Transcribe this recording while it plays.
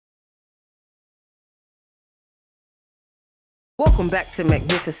Welcome back to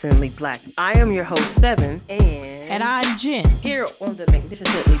Magnificently Black. I am your host, Seven, And I'm Jen. Here on the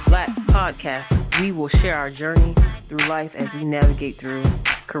Magnificently Black podcast, we will share our journey through life as we navigate through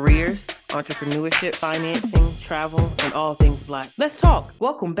careers, entrepreneurship, financing, travel, and all things Black. Let's talk.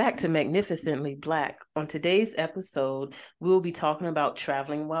 Welcome back to Magnificently Black. On today's episode, we will be talking about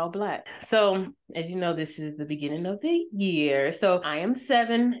traveling while Black. So, as you know, this is the beginning of the year. So I am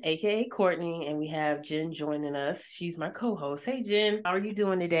Seven, aka Courtney, and we have Jen joining us. She's my co-host. Hey, Jen, how are you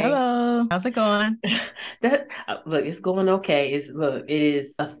doing today? Hello. How's it going? Look, it's going okay.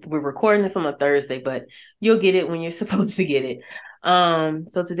 We're recording this on a Thursday, but you'll get it when you're supposed to get it.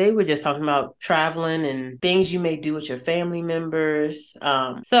 So today we're just talking about traveling and things you may do with your family members.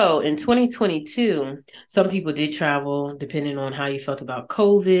 So in 2022, some people did travel depending on how you felt about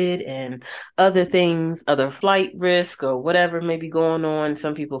COVID and other things, other flight risk or whatever may be going on.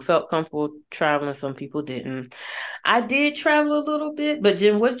 Some people felt comfortable traveling, some people didn't. I did travel a little bit, but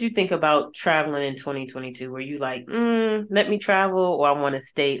Jim, what did you think about traveling in 2022? Were you like, let me travel, or I want to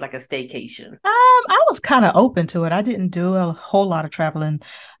stay like a staycation? I was kind of open to it. I didn't do a whole lot of traveling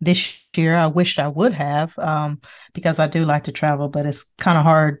this year. I wished I would have, because I do like to travel, but it's kind of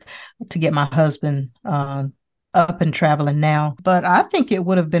hard to get my husband up and traveling now. But I think it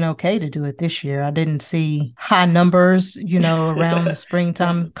would have been okay to do it this year. I didn't see high numbers, around the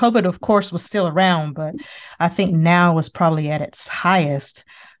springtime. COVID, of course, was still around, but I think now is probably at its highest.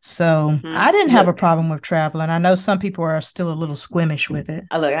 So I didn't have a problem with traveling. I know some people are still a little squeamish with it.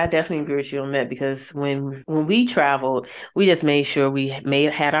 Look, I definitely agree with you on that, because when we traveled, we just made sure we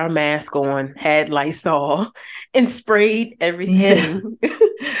had our mask on, had Lysol, and sprayed everything. Yeah.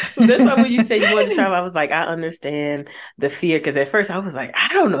 So that's why when you said you wanted to travel, I was like, I understand the fear, because at first I was like,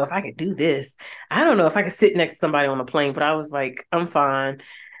 I don't know if I could do this. I don't know if I could sit next to somebody on a plane, but I was like, I'm fine.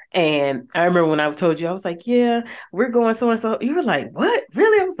 And I remember when I told you, I was like, yeah, we're going so and so. You were like, what?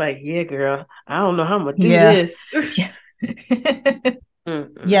 Really? I was like, yeah, girl, I don't know how I'm gonna do Yeah. this. Yeah.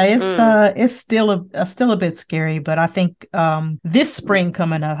 Yeah, it's still a bit scary, but I think this spring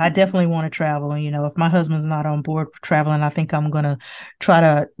coming up, I definitely want to travel. And if my husband's not on board for traveling, I think I'm gonna try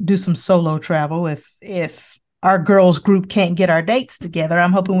to do some solo travel if our girls group can't get our dates together.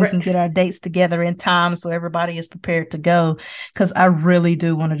 I'm hoping we can get our dates together in time so everybody is prepared to go, because I really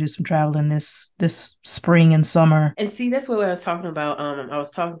do want to do some traveling this spring and summer. And see, that's what I was talking about. I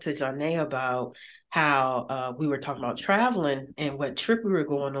was talking to Janae about how we were talking about traveling and what trip we were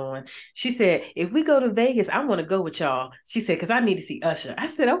going on. She said, if we go to Vegas, I want to go with y'all. She said, because I need to see Usher. I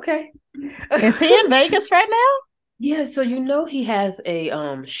said, okay. Is he in Vegas right now? Yeah, so he has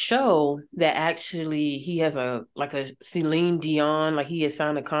a show that actually he has a Celine Dion, like he has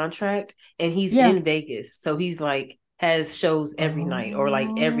signed a contract and he's in Vegas. So he's like has shows every night, or like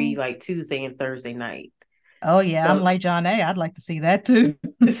every Tuesday and Thursday night. Oh yeah, I'm like John A. I'd like to see that too.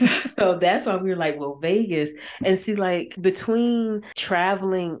 So that's why we were like, well, Vegas. And see, like between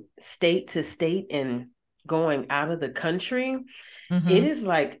traveling state to state and going out of the country, it is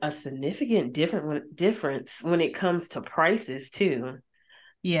like a significant difference when it comes to prices too.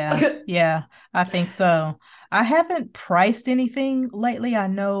 Yeah, I think so. I haven't priced anything lately. I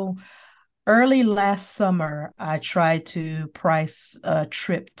know early last summer, I tried to price a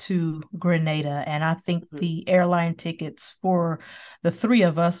trip to Grenada, and I think the airline tickets for the three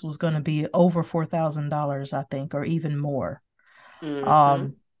of us was going to be over $4,000, I think, or even more.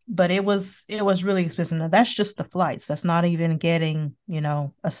 But it was really expensive. Now, that's just the flights. That's not even getting,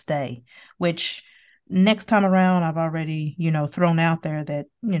 a stay, which next time around, I've already, thrown out there that,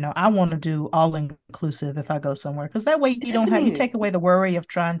 I want to do all inclusive if I go somewhere, because that way you take away the worry of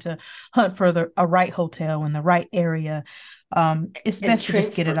trying to hunt for a right hotel in the right area. It's best to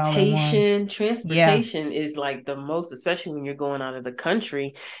just get it all in one. Transportation is like the most, especially when you're going out of the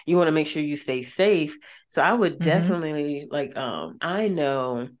country. You want to make sure you stay safe. So I would definitely I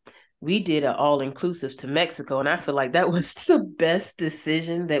know we did an all-inclusive to Mexico, and I feel like that was the best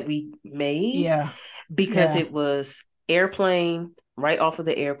decision that we made. Yeah. Because it was airplane, right off of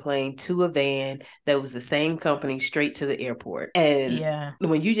the airplane to a van that was the same company straight to the airport. And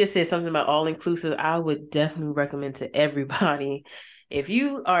when you just said something about all-inclusive, I would definitely recommend to everybody, if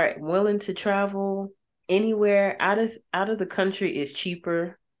you are willing to travel anywhere out of the country, is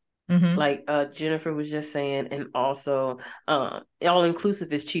cheaper. Like Jennifer was just saying, and also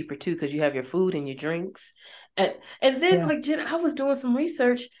all-inclusive is cheaper too, because you have your food and your drinks. And then like Jen, I was doing some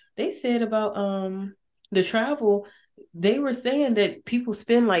research. They said about the travel, they were saying that people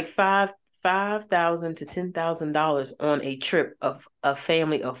spend like $5,000 to $10,000 on a trip of a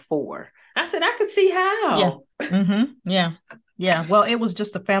family of four. I said I could see Yeah. how. Yeah. Yeah. Well, it was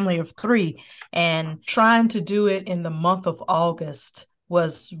just a family of three, and trying to do it in the month of August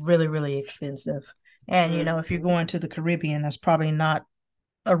was really, really expensive. And, if you're Mm-hmm. going to the Caribbean, that's probably not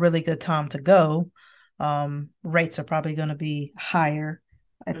a really good time to go. Rates are probably going to be higher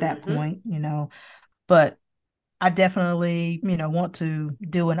at that Mm-hmm. point. But I definitely, want to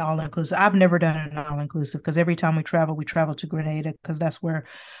do an all inclusive. I've never done an all inclusive because every time we travel to Grenada because that's where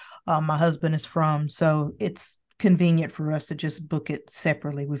my husband is from. So it's convenient for us to just book it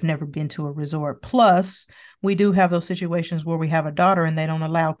separately. We've never been to a resort. Plus, we do have those situations where we have a daughter and they don't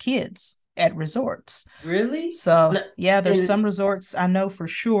allow kids at resorts. Really? So, No, yeah, there's and some resorts I know for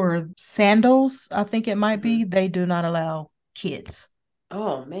sure. Sandals, I think it might be, mhm. they do not allow kids.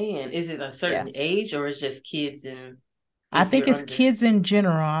 Oh man, is it a Yeah. certain age or is just kids and I if think you're it's under? kids in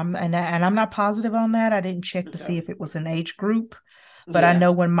general. And I'm not positive on that. I didn't check to see Okay. if it was an age group, but I Yeah.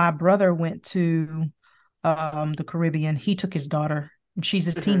 know when my brother went to the Caribbean, he took his daughter. And she's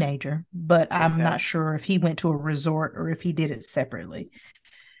a Hmm. teenager, but I'm Okay. not sure if he went to a resort or if he did it separately.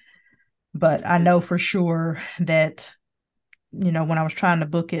 But I know Because for sure that when I was trying to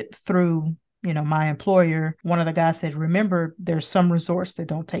book it through, my employer, one of the guys said, remember, there's some resorts that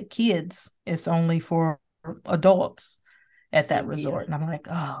don't take kids. It's only for adults at that yeah. resort. And I'm like,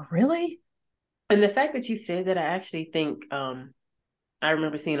 oh, really? And the fact that you said that, I actually think I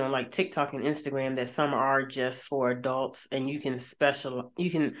remember seeing on like TikTok and Instagram that some are just for adults, and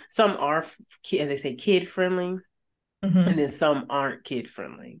some are as they say kid friendly, and Mm-hmm. then some aren't kid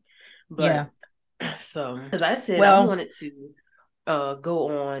friendly. But Yeah. so, because I said I Well, wanted to go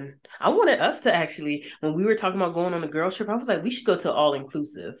on, I wanted us to actually, when we were talking about going on a girl trip, I was like, we should go to all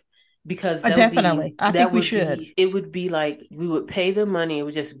inclusive because definitely. I think we should. it would be like we would pay the money, it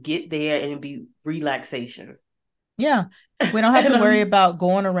would just get there and it'd be relaxation. Yeah. We don't have And to worry I'm about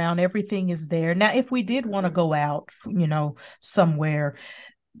going around. Everything is there. Now, if we did want to mhm, go out, somewhere,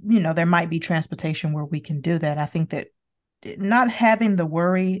 there might be transportation where we can do that. I think that not having the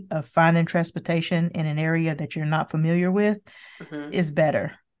worry of finding transportation in an area that you're not familiar with mhm. is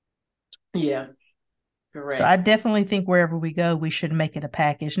better. Yeah, So I correct. definitely think wherever we go, we should make it a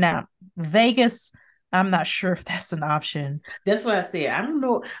package. Now, Vegas, I'm not sure if that's an option. That's why I said I don't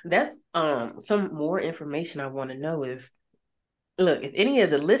know. That's some more information I want to know is, look, if any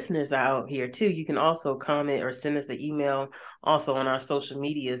of the listeners are out here too, you can also comment or send us an email also on our social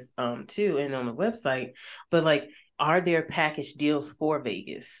medias too and on the website. But like, are there package deals for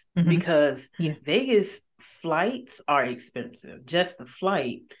Vegas? Mm-hmm. Because Yeah. Vegas flights are expensive, just the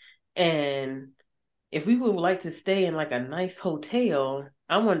flight. And if we would like to stay in like a nice hotel,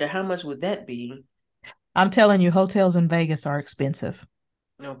 I wonder how much would that be? I'm telling you, hotels in Vegas are expensive.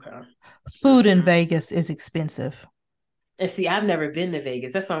 Okay. Food in Mm-mm. Vegas is expensive. And see, I've never been to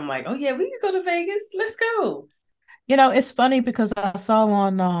Vegas. That's why I'm like, oh yeah, we can go to Vegas. Let's go. It's funny because I saw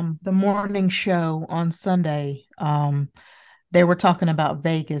on the morning show on Sunday, they were talking about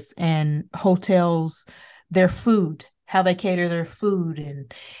Vegas and hotels, their food, how they cater their food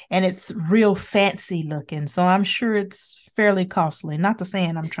and it's real fancy looking. So I'm sure it's fairly costly. Not to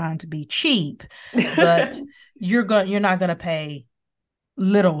saying I'm trying to be cheap, but you're not gonna pay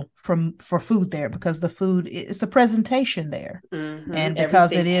little for food there because the food it's a presentation there. And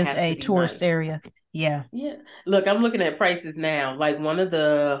because Everything it is has to a be tourist nice. area. Yeah. Yeah. Look, I'm looking at prices now. Like one of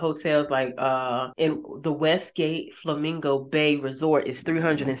the hotels like in the Westgate Flamingo Bay Resort is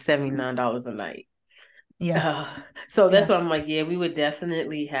 $379 a night. Yeah. Uh, so that's Yeah. why I'm like, yeah, we would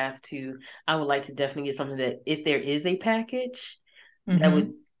definitely have to. I would like to definitely get something that if there is a package, that would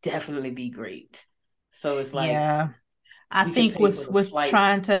Mm-hmm. definitely be great. So it's like Yeah. I we could think pay for the with flight.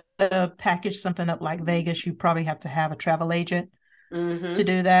 trying to package something up like Vegas, you probably have to have a travel agent to Mm-hmm.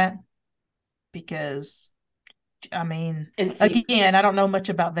 do that because I mean, And see, again, I don't know much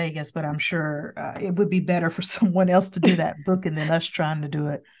about Vegas, but I'm sure it would be better for someone else to do that booking than us trying to do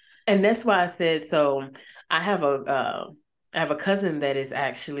it. and that's why I said so. I have a I have a cousin that is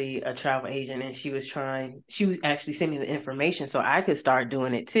actually a travel agent, and she was actually sent me the information so I could start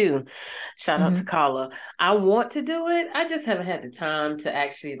doing it too. Shout out to Mm-hmm. Kala. I want to do it. I just haven't had the time to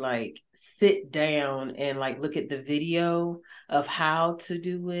actually like sit down and like look at the video of how to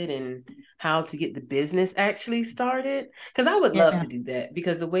do it and how to get the business actually started. Because I would love to Yeah. do that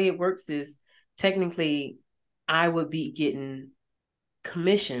because the way it works is technically I would be getting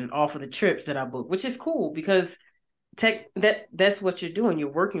commission off of the trips that I book, which is cool because that's what you're doing.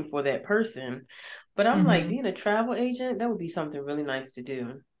 You're working for that person. But I'm like, Mm-hmm. being a travel agent, that would be something really nice to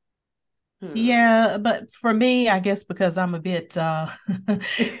do. Hmm. Yeah, but for me, I guess because I'm a bit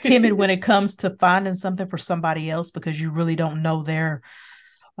timid when it comes to finding something for somebody else because you really don't know their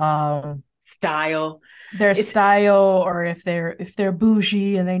Style. their It's style, or if they're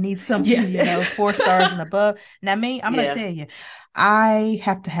bougie and they need something, yeah. 4 stars and above. Now me, I'm gonna Yeah. tell you, I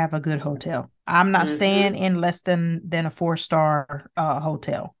have to have a good hotel. I'm not Hmm. staying in less than a 4 star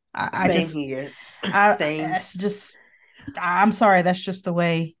hotel. I Same just here. I Same. it's just I'm sorry, that's just the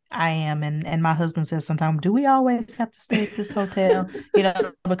way I am. And my husband says sometimes, do we always have to stay at this hotel?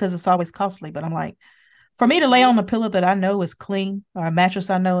 Because it's always costly. But I'm like, for me to lay Hmm. on a pillow that I know is clean, or a mattress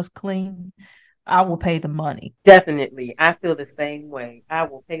I know is clean, I will pay the money. Definitely. I feel the same way. I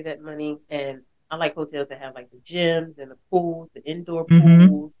will pay that money, and I like hotels that have like the gyms and the pools, the indoor Mm-hmm.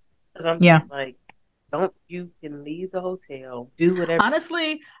 pools. Because I'm Yeah. just like, don't you can leave the hotel, do whatever.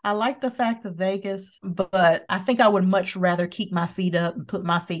 Honestly, I like the fact of Vegas, but I think I would much rather keep my feet up and put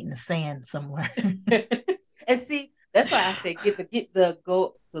my feet in the sand somewhere. And see, that's why I say get the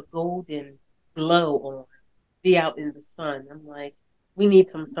golden glow on, be out in the sun. I'm like, we need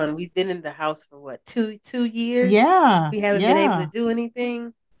some sun. We've been in the house for what, two years? Yeah, We haven't been able to yeah, do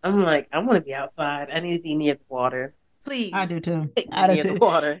anything. I'm like, I want to be outside. I need to be near the water. I Please do too. take me I do near the too.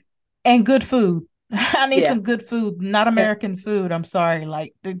 water. And good food. I need Yeah, some good food, not American definitely. food. I'm sorry.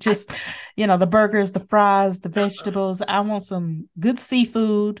 Like I just, the burgers, the fries, the vegetables. I want some good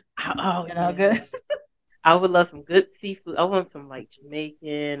seafood, oh good. yeah. I would love some good seafood. I want some like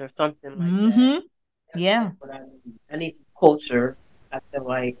Jamaican or something like that. Mm-hmm. That's Yeah. what I need. I need some culture. I feel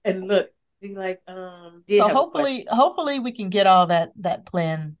like, and look, be like, did So have a question. hopefully we can get all that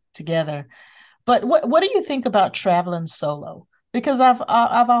plan together. But what do you think about traveling solo? Because I've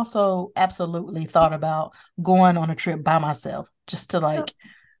also absolutely thought about going on a trip by myself just to So like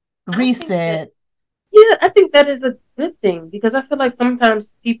I think that, reset. yeah, I think that is a good thing because I feel like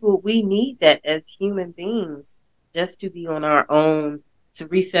sometimes people we need that as human beings just to be on our own to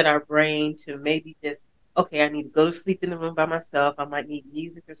reset our brain to maybe just okay, I need to go to sleep in the room by myself. I might need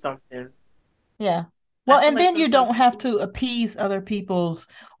music or something. Yeah. I Well, feel and like then you sometimes don't have people, to appease other people's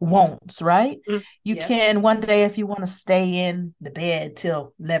wants, right? You yeah. can one day, if you want to stay in the bed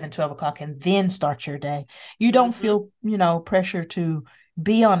till 11, 12 o'clock and then start your day, you don't Hmm. feel, pressure to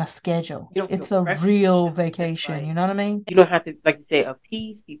be on a schedule. You don't feel It's a pressure real because it's just vacation. You like know what I mean? you don't have to, like you say,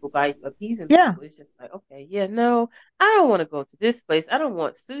 appease people by appeasing Yeah. people. It's just like, okay, yeah, no, I don't want to go to this place. I don't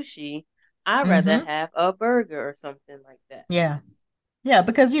want sushi. I'd rather Mm-hmm. have a burger or something like that. Yeah. Yeah,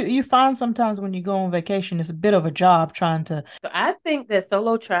 because you find sometimes when you go on vacation, it's a bit of a job trying to. So I think that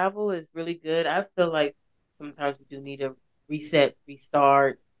solo travel is really good. I feel like sometimes we do need to reset,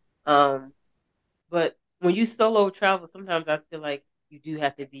 restart. Um, but when you solo travel, sometimes I feel like you do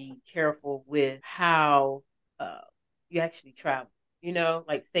have to be careful with how uh, you actually travel.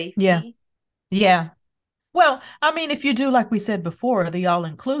 Like Yeah. safety. Yeah. Well, I mean, if you do like we said before, the all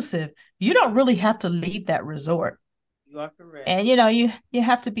inclusive, you don't really Hmm. have to leave that resort. You are correct. And you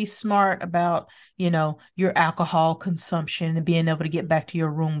have to be smart about, your alcohol consumption and being able to get back to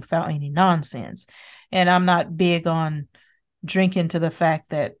your room without any nonsense. And I'm not big on drinking to the fact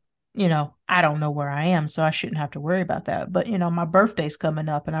that, I don't know where I am, so I shouldn't have to worry about that. But, my birthday's coming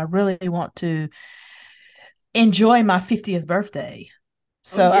up and I really want to enjoy my 50th birthday.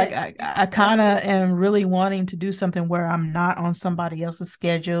 Oh So I yes, I, you I kind of definitely. am really wanting to do something where I'm not on somebody else's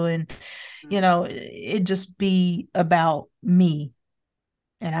schedule, and Hmm. it just be about me.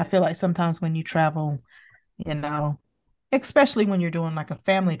 And I feel like Definitely. sometimes when you travel, you know, especially when you're doing like a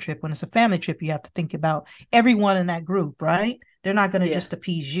family trip, when it's a family trip, you have to think about everyone in that group, right? They're not going to Yeah. just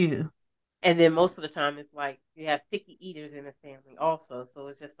appease you. And then most of the time it's like you have picky eaters in the family also. So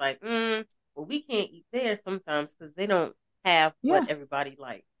it's just like, well, we can't eat there sometimes because they don't have what Yeah. everybody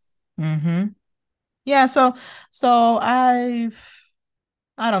likes. Mm-hmm. Yeah. So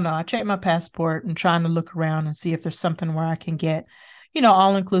I don't know. I checked my passport and trying to look around and see if there's something where I can get,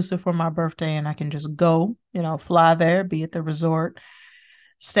 all inclusive for my birthday and I can just go, fly there, be at the resort,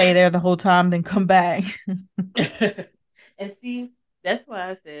 stay there the whole time, then come back. And see, that's why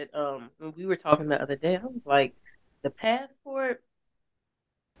I said, when we were talking the other day, I was like, the passport,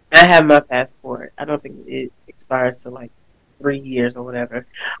 I have my passport. I don't think it expires to like 3 years or whatever.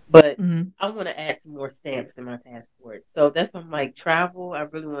 But Mhm. I want to add some more stamps in my passport. So that's why I'm like, travel, I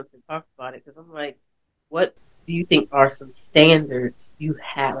really want to talk about it because I'm like, what do you think are some standards you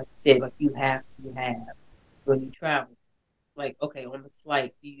have, like you said, like you have to have when you travel? Like, okay, on the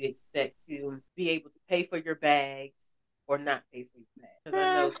flight, do you expect to be able to pay for your bags or not pay for your bags? Because I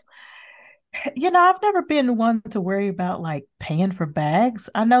know, Mm, I've never been one to worry about like paying for bags.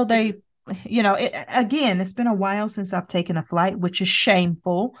 I know mhm. again, it's been a while since I've taken a flight, which is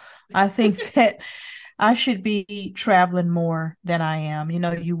shameful. I think that I should be traveling more than I am.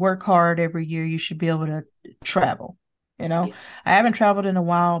 You work hard every year, you should be able to travel. You know, Yeah. I haven't traveled in a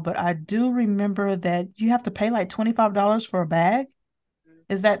while, but I do remember that you have to pay like $25 for a bag.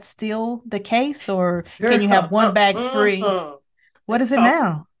 Is that still the case, or can you have one bag free? What is Let's it talk.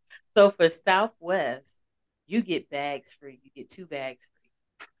 now? So for Southwest, you get bags free. You get two bags free.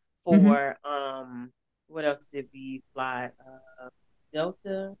 Hmm. For what else did we fly?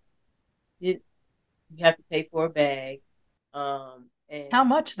 Delta, you, you have to pay for a bag. How And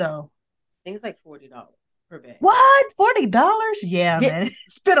much though? things like $40 per bag. What? $40? Yeah, Yeah, man.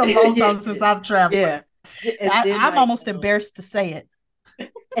 It's been a long yeah, time since I've traveled. yeah. And then I'm like almost embarrassed to say it.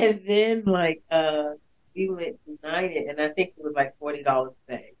 and then like we went United and I think it was like $40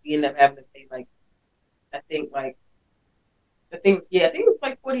 a bag. We ended up having to pay like I think like I think it was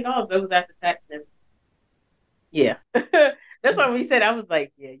like $40. That was after tax and everything. Yeah. That's why we said I was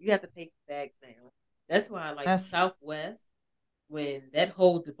like, yeah, you have to pay for bags now. That's why like That's Southwest, when that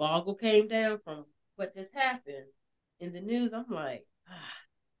whole debacle came down from what just happened in the news, I'm like,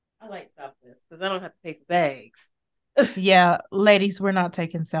 I like Southwest because I don't have to pay for bags. Yeah, ladies, we're not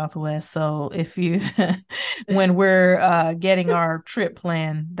taking Southwest. So if you when we're getting our trip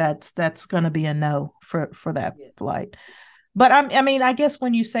plan, that's gonna be a no for that Yeah. flight. But I mean, I guess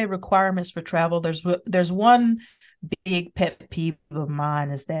when you say requirements for travel, there's one big pet peeve of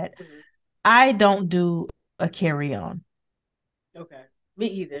mine is that Mhm. I don't do a carry-on. Okay. Me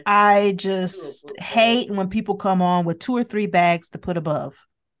either. I I do a just book bag. hate when people come on with two or three bags to put above.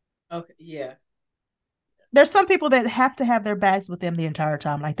 Okay. Yeah. There's some people that have to have their bags with them the entire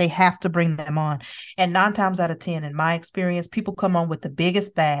time. Like they have to bring them on. And 9 times out of 10, in my experience, people come on with the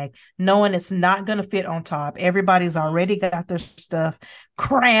biggest bag, knowing it's not going to fit on top. Everybody's already Mm-hmm. got their stuff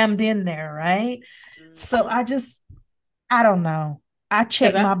crammed in there, right? So Mm-hmm. I don't know. I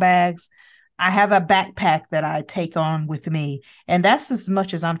Cause check I my bags. I have a backpack that I take on with me. And that's as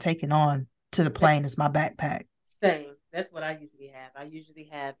much as I'm taking on to the that, plane is my backpack. same. That's what I usually have. I usually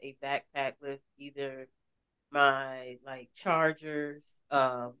have a backpack with either my like chargers,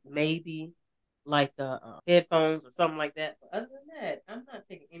 maybe like headphones or something like that. But other than that, I'm not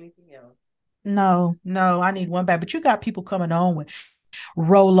taking anything else. No, no, I need one bag. But you got people coming on with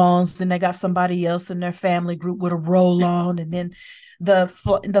roll-ons, and they got somebody else in their family group with a roll-on, and then the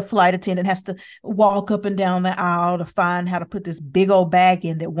flight attendant has to walk up and down the aisle to find how to put this big old bag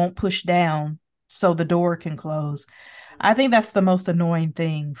in that won't push down so the door can close. I think that's the most annoying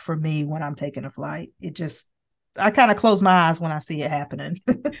thing for me when I'm taking a flight. It just I kind of close my eyes when I see it happening.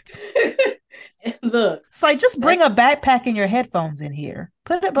 Look, It's like just bring that's a backpack and your headphones in here.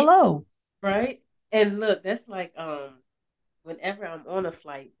 Put it yeah, below. right. And look, that's like whenever I'm on a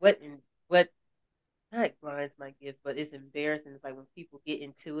flight, what not grinds my gears, but it's embarrassing. It's like when people get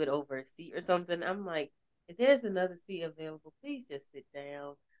into it over a seat or something. I'm like, if there's another seat available, please just sit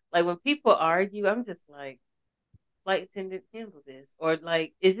down. Like when people argue, I'm just like, flight attendant, handle this. Or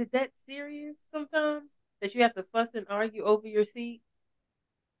like, is it that serious sometimes that you have to fuss and argue over your seat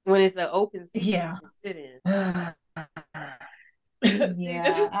when it's an open seat that you Yeah. can sit in? See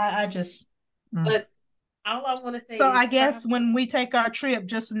this, Yeah, I just mm. but all I want to say So is I guess travel. when we take our trip,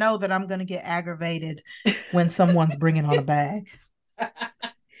 just know that I'm going to get aggravated when someone's bringing on a bag.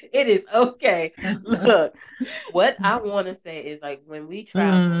 It is okay. Look, what I want to say is like when we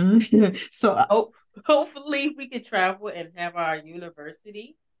travel, So hopefully we could travel and have our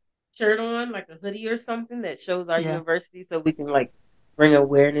university shirt on, like a hoodie or something that shows our yeah, university, so we can like bring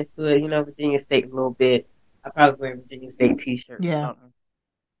awareness to it. You know, Virginia State a little bit. I probably wear a Virginia State T-shirt or yeah. something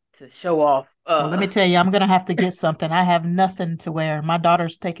to show off. Well, let me tell you, I'm going to have to get something. I have nothing to wear. My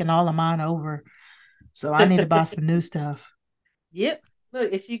daughter's taking all of mine over, so I need to buy some new stuff. Yep.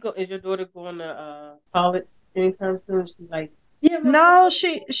 Look, is your daughter going to college anytime soon? She's like, yeah, mom, I'm No, going to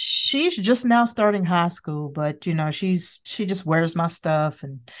college. she's just now starting high school, but she just wears my stuff,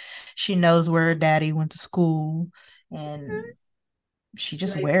 and she knows where her daddy went to school, and she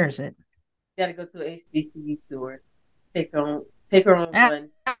just Like, wears it. got to go to a HBCU tour. Take her on one.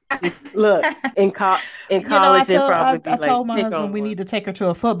 Look, in You know, college, they'll probably I be like, told my take her husband on we one. need to take her to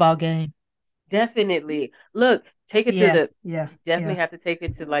a football game. Definitely. Look, take it to Yeah, the. yeah, You definitely yeah. have to take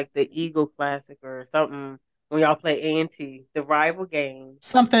it to like the Eagle Classic or something when y'all play A&T, the rival game.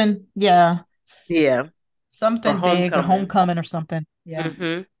 Something, yeah. Yeah, or Something big, a homecoming. homecoming or something. Yeah.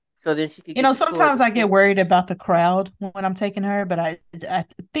 Mm-hmm. So then she could You get know, the tour of the sometimes I get school. worried about the crowd when I'm taking her, but I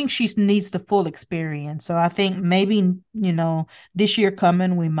think she needs the full experience. So I think maybe, this year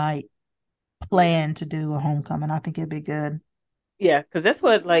coming, we might Yeah, plan to do a homecoming. I think it'd be good. yeah, because that's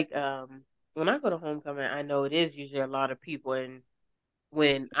what like when I go to homecoming, I know it is usually a lot of people, and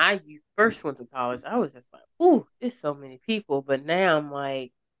when first went to college, I was just like, "Ooh, it's so many people." But now I'm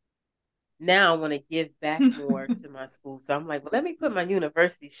like, now I want to give back more to my school. So I'm like, well, let me put my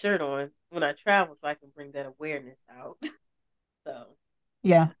university shirt on when I travel so I can bring that awareness out. So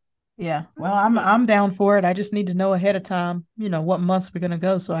Yeah. Yeah. Well, I'm down for it. I just need to know ahead of time, what months we're gonna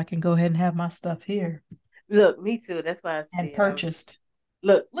go so I can go ahead and have my stuff here look, me too. That's why I and said I was purchased.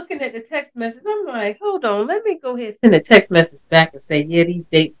 looking at the text message. I'm like, hold on, let me go ahead and send a text message back and say, yeah, these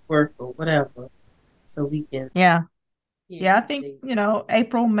dates work or whatever, so we can Yeah. hear Yeah, I these think, dates.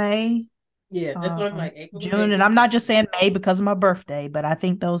 April, May, Yeah, that's what I'm like. April and May June, and would I'm be not just saying May because of my birthday, but I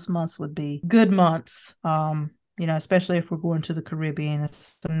think those months would be good months. Especially if we're going to the Caribbean.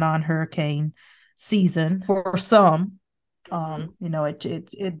 It's a non-hurricane season for some. mm-hmm.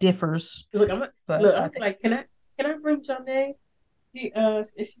 It differs, Look, but I I was think like, can I bring Janae? She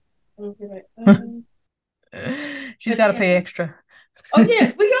is she? I'm gonna be like, she's cause got she to has pay some. extra. Oh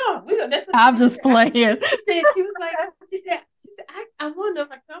yes, we are. That's what she I'm said. She just said, playing. she was like, she said, I wonder if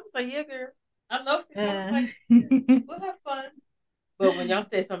I come. I was like, yeah, girl. I love it. I was Uh, like, we'll have fun. But when y'all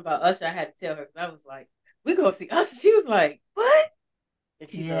said something about Usher, I had to tell her because I was like, we gonna see Usher. She was like, what? And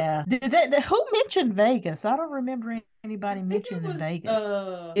she loves yeah. Who mentioned Vegas? I don't remember I anybody think mentioning Vegas.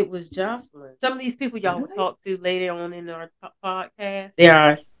 it was Jocelyn. Some of these people y'all will Really? talk to later on in our podcast. They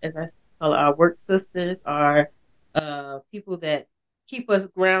are, as I call it, our work sisters, are people that keep us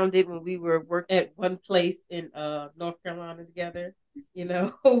grounded when we were working at one place in North Carolina together. You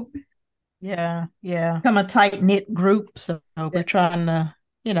know, Yeah, yeah. Become a tight knit group, so we're trying definitely.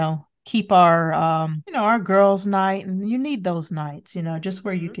 to, keep our our girls' night, and you need those nights, just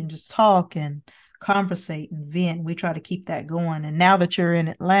where you Hmm. can just talk and conversate and vent. We try to keep that going. And now that you're in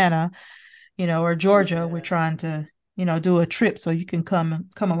Atlanta, or Georgia, we're Yeah. trying to, do a trip so you can come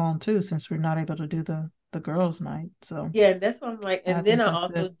along too, since we're not able to do the girls' night. So Yeah, that's what I'm like. I And then think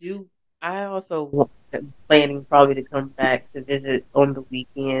that's good. I also am planning probably to come back to visit on the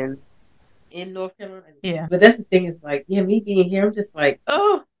weekend in North Carolina. Yeah. But that's the thing is like, yeah, me being here, I'm just like,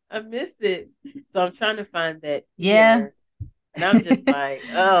 oh, I missed it. So I'm trying to find that Yeah. here. And I'm just like,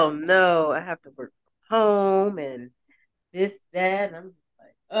 oh no, I have to work from home and this, that. And I'm just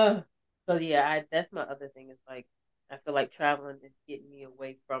like, oh. So yeah, that's my other thing is like, I feel like traveling is getting me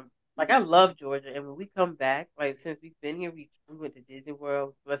away from, like, I love Georgia. And when we come back, like, since we've been here, we went to Disney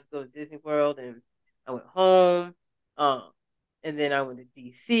World. Let's go to Disney World. And I went home. Um, and then I went to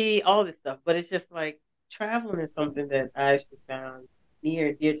DC, all this stuff. But it's just like traveling is something that I actually found near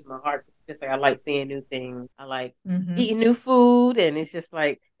and dear to my heart. Just like I like seeing new things. I like Hmm. eating new food, and it's just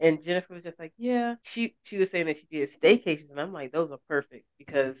like. And Jennifer was just like, yeah. She was saying that she did staycations, and I'm like, those are perfect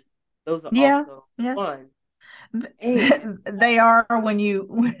because those are Yeah. also Yeah. fun. And They are when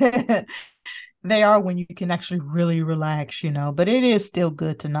you they are when you can actually really relax, but it is still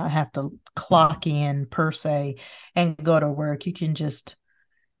good to not have to clock in per se and go to work. You can just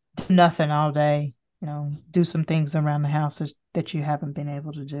do nothing all day, do some things around the house that you haven't been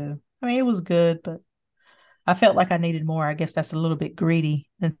able to do. I mean, it was good, but I felt like I needed more. I guess that's a little bit greedy.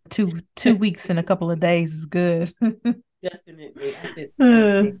 And two weeks in a couple of days is good. definitely, I said the same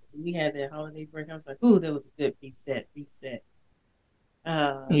Uh, thing. When we had that holiday break, I was like, ooh, that was a good reset.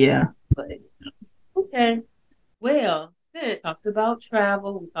 Uh, yeah. but okay. Well, since talked about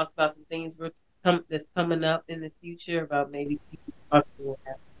travel, we talked about some things that's coming up in the future about maybe people possibly will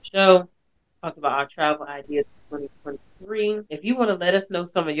have a show. Talked about our travel ideas for 2023. If you want to let us know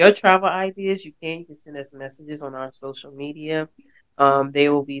some of your travel ideas, you can. You can send us messages on our social media. They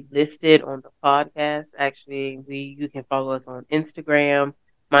will be listed on the podcast. Actually, you can follow us on Instagram.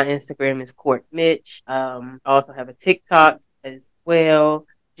 My Instagram is Court Mitch. I also have a TikTok as well.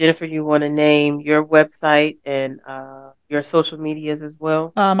 Jennifer, you want to name your website and your social medias as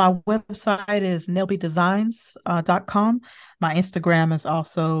well? My website is nelbydesigns.com. My Instagram is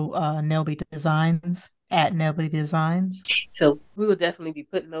also Nelby Designs at Nelby Designs. So we will definitely be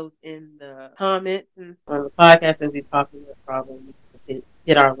putting those in the comments and on the podcast that we popping up. Probably just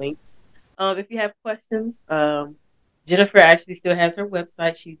hit our links. If you have questions, Jennifer actually still has her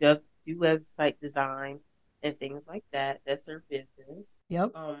website. She does do website design and things like that. That's her business.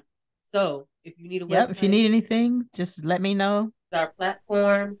 Yep. Um, so if you need a Yep. If you website, need anything, just let me know. our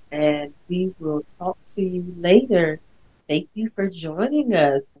platforms, and we will talk to you later. Thank you for joining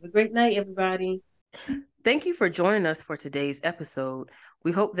us. Have a great night, everybody. Thank you for joining us for today's episode.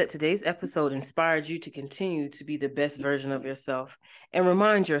 We hope that today's episode inspired you to continue to be the best version of yourself and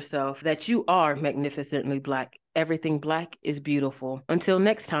remind yourself that you are magnificently Black. Everything Black is beautiful. Until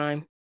next time.